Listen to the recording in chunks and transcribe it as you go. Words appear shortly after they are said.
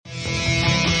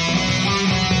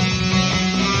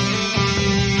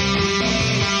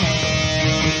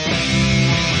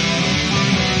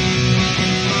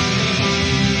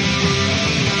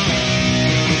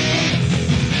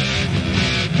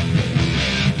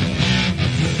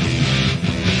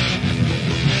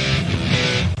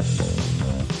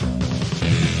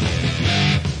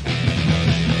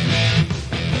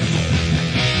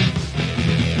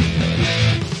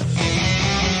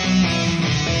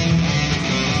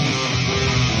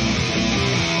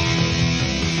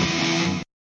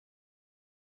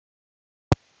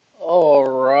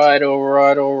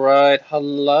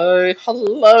Hello,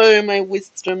 my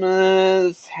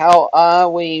wisdomers. How are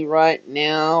we right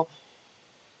now?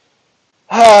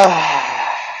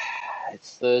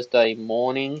 It's Thursday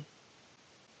morning,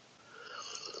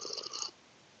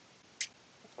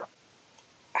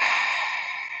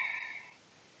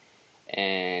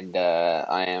 and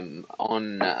I am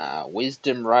on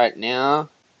wisdom right now.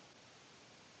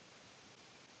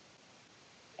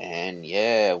 And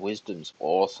yeah, wisdom's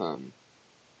awesome.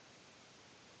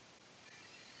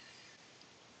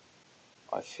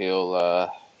 I feel, I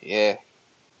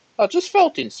just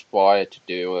felt inspired to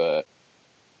do a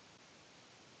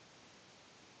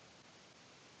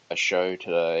show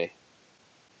today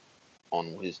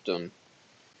on wisdom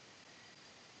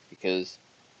because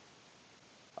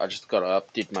I just got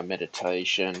up, did my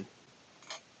meditation,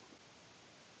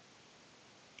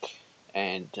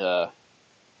 and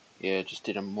just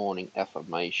did a morning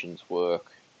affirmations work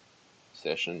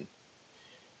session.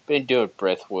 Been doing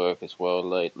breath work as well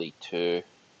lately too.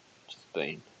 Just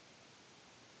been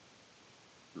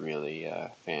really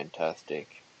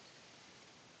fantastic.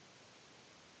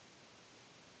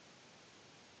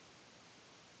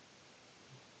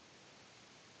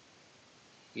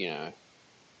 You know,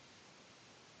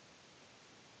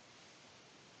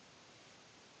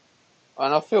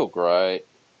 and I feel great.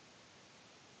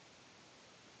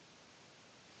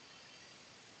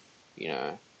 You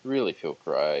know, really feel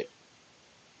great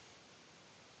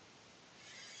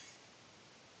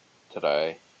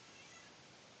today.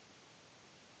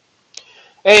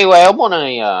 Anyway, I'm on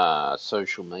a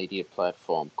social media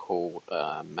platform called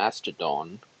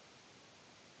Mastodon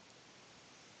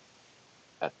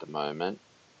at the moment,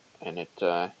 and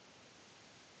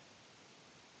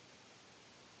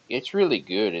it's really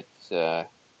good. It's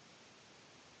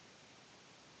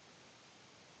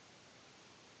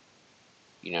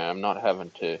I'm not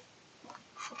having to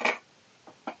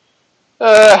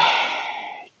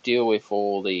deal with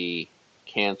all the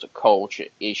cancel culture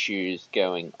issues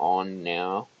going on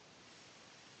now.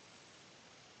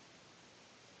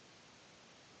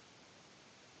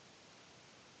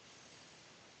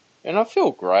 And I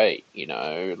feel great,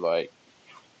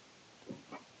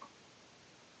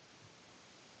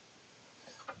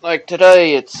 like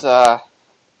today it's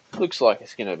looks like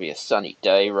it's gonna be a sunny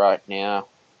day right now.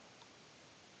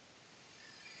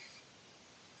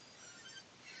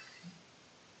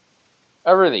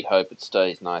 I really hope it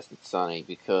stays nice and sunny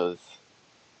because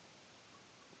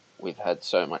we've had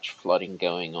so much flooding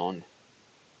going on. It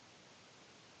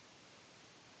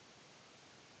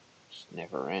just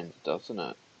never ends, doesn't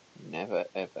it? Never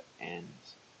ever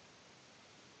ends.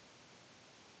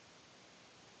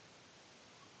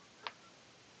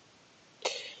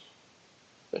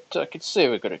 But I can see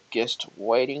we've got a guest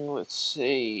waiting. Let's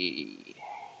see.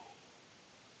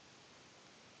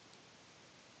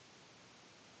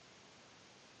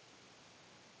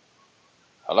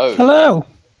 Hello. Hello.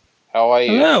 How are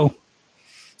you? Hello.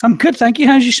 I'm good, thank you.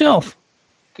 How's yourself?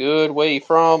 Good. Where you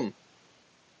from?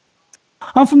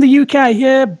 I'm from the UK,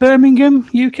 yeah, Birmingham,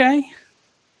 UK.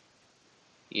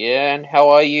 Yeah, and how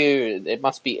are you? It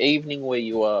must be evening where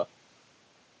you are.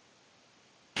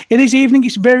 It is evening.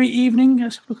 It's very evening.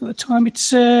 Let's look at the time.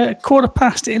 It's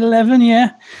 11:15.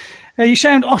 Yeah. You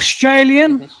sound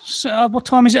Australian. So, what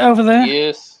time is it over there?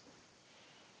 Yes.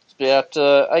 It's about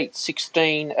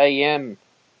 8:16 a.m.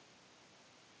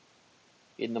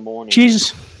 in the morning.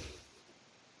 Jesus.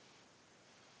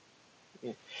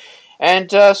 Yeah. And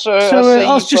so I see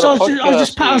I you've got a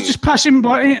podcast. I was just passing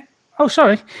by. Oh,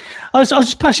 sorry. I was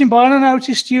just passing by and I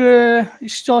noticed you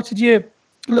started your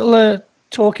little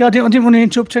talk. I didn't want to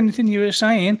interrupt anything you were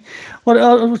saying. What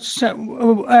I was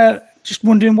just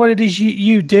wondering what it is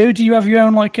you do. Do you have your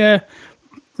own like a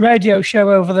radio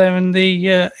show over there in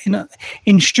the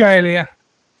in Australia?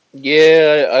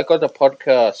 Yeah, I got a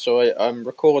podcast, so I'm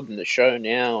recording the show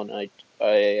now, and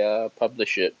I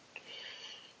publish it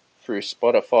through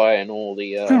Spotify and all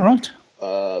the All right.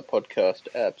 podcast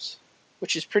apps,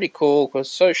 which is pretty cool because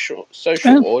social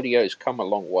Um, audio's come a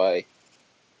long way.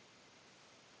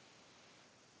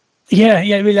 yeah,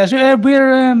 it really has.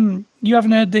 You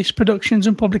haven't heard this productions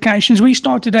and publications. We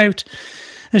started out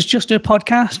as just a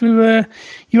podcast.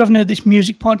 You haven't heard this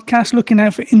music podcast looking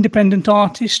out for independent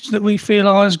artists that we feel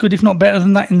are as good, if not better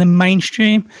than that in the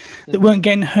mainstream, that weren't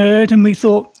getting heard, and we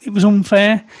thought it was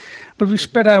unfair. But we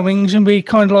spread our wings and we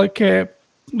kind of like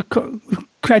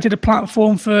created a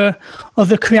platform for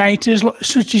other creators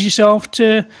such as yourself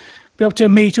to be able to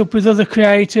meet up with other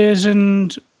creators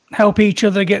and help each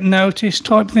other get noticed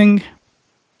type thing.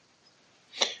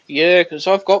 Yeah, because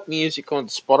I've got music on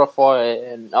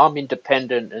Spotify and I'm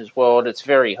independent as well, and it's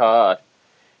very hard.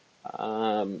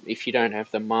 If you don't have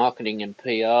the marketing and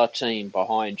PR team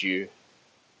behind you,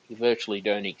 you virtually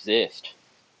don't exist.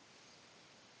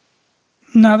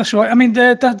 No, that's right. I mean,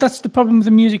 that's the problem with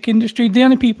the music industry. The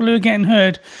only people who are getting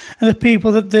heard are the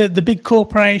people that the big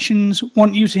corporations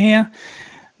want you to hear.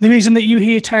 The reason that you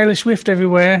hear Taylor Swift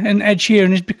everywhere and Ed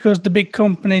Sheeran is because the big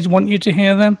companies want you to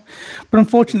hear them. But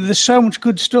unfortunately, there's so much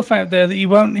good stuff out there that you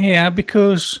won't hear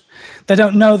because they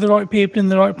don't know the right people in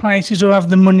the right places or have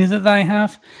the money that they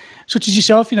have. Such as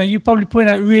yourself, you probably put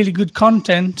out really good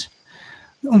content.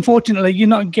 Unfortunately, you're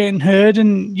not getting heard,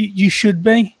 and you should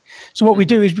be. So what we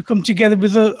do is we come together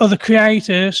with other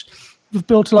creators. We've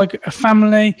built like a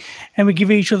family, and we give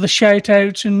each other shout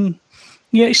outs, and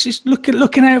yeah, it's just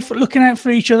looking out for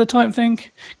each other type thing.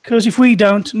 Because if we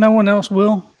don't, no one else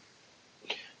will.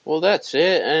 Well, that's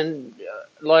it. And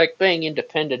like being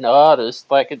independent artist,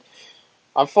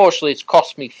 unfortunately, it's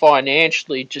cost me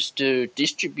financially just to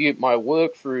distribute my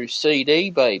work through CD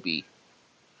Baby.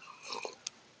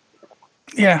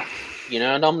 Yeah.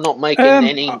 And I'm not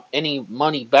making any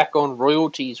money back on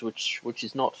royalties, which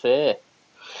is not fair.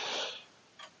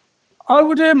 I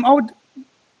would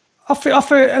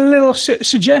offer a little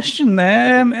suggestion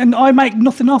there, and I make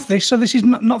nothing off this, so this is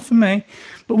not for me.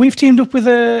 But we've teamed up with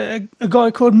a guy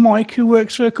called Mike who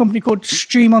works for a company called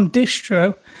Stream on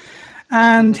Distro,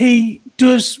 and he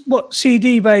does what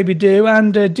CD Baby do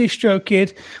and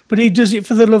DistroKid, but he does it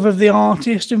for the love of the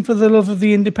artist and for the love of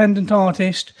the independent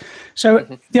artist. So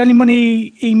the only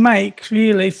money he makes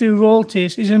really through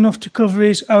royalties is enough to cover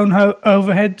his own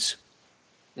overheads.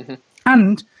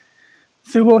 And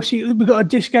through us, we've got a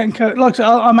discount code. Like I said,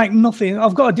 I make nothing.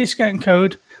 I've got a discount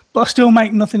code, but I still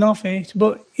make nothing off it.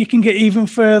 But you can get even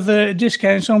further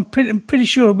discounts. So I'm pretty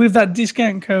sure with that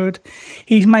discount code,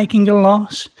 he's making a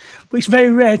loss. But it's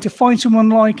very rare to find someone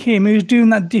like him who's doing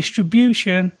that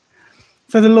distribution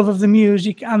for the love of the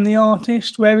music and the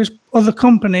artist. Whereas other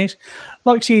companies,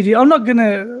 like CD, I'm not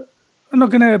gonna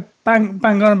bang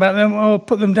on about them or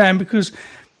put them down because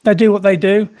they do what they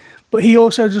do. But he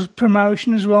also does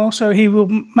promotion as well. So he will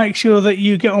make sure that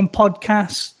you get on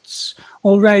podcasts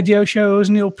or radio shows,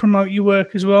 and he'll promote your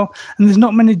work as well. And there's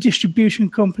not many distribution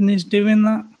companies doing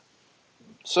that.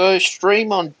 So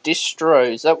Stream on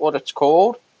Distro, is that what it's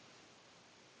called?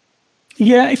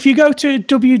 Yeah, if you go to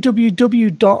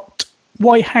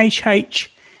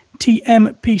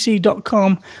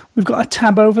www.yhhtmpc.com, we've got a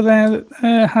tab over there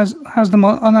that has them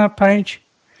on our page.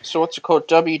 So what's it called?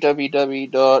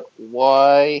 www.y...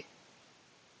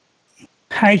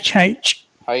 HH.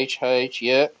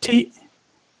 Yeah.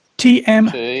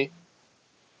 TM.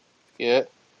 Yeah.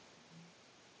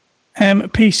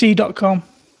 PC.com.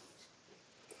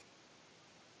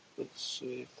 Let's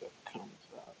see if that comes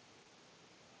up.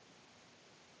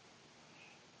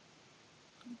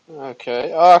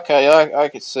 Okay, I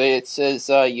can see it says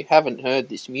you haven't heard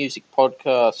this music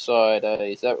podcast side.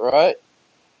 Is that right?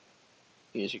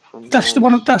 Music from That's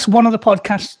one of the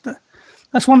podcasts.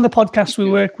 That's one of the podcasts we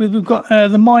work with. We've got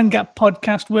the Mind Gap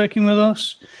podcast working with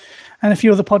us, and a few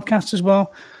other podcasts as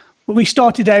well. But we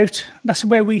started out. That's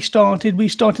where we started. We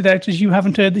started out as You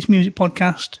Haven't Heard This Music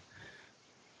podcast.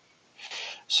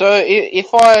 So if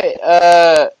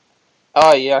I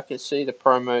I can see the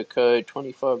promo code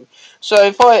 25. So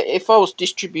if I was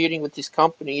distributing with this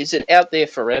company, is it out there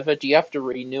forever? Do you have to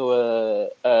renew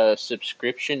a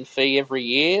subscription fee every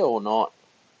year or not?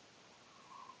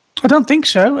 I don't think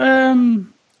so.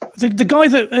 The guy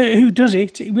that who does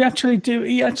it, he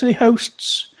actually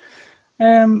hosts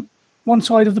one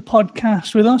side of the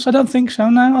podcast with us. I don't think so.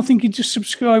 No, I think you just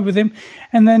subscribe with him,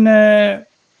 and then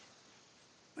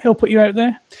he'll put you out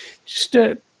there. Just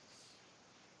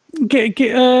get.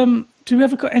 Do we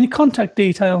ever got any contact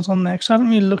details on there? Because I haven't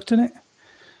really looked at it.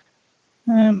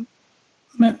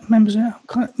 Members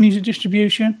of music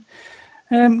distribution.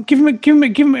 Give him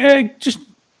just.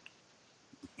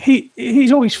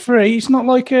 He's always free. It's not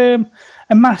like a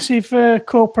massive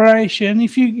corporation.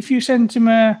 If you send him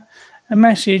a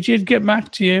message, he'd get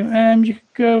back to you. You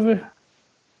could go over.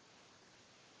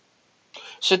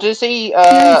 So does he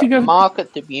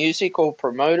market the music or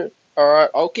promote it? All right,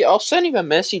 I'll send him a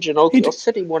message and I'll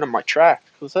send him one of my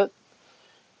tracks because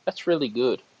that's really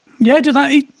good. Yeah, do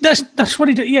that. That's what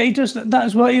he does. Yeah, he does that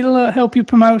as well. He'll help you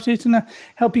promote it and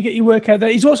help you get your work out there.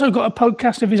 He's also got a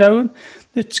podcast of his own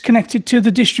that's connected to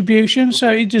the distribution.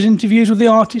 So he does interviews with the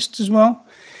artists as well.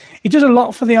 He does a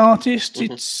lot for the artist. He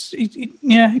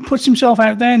puts himself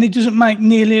out there, and he doesn't make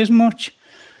nearly as much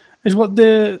as what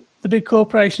the big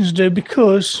corporations do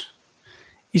because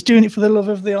he's doing it for the love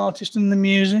of the artist and the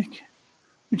music,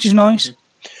 which is nice.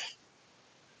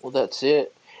 Well, that's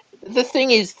it. The thing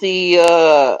is,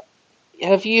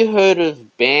 have you heard of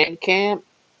Bandcamp?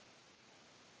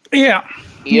 Yeah.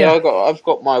 Yeah, I've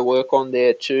got my work on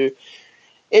there too.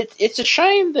 It's a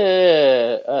shame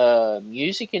the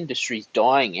music industry's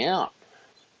dying out.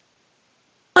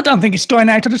 I don't think it's dying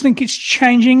out. I just think it's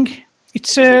changing.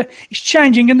 It's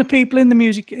changing, and the people in the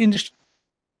music industry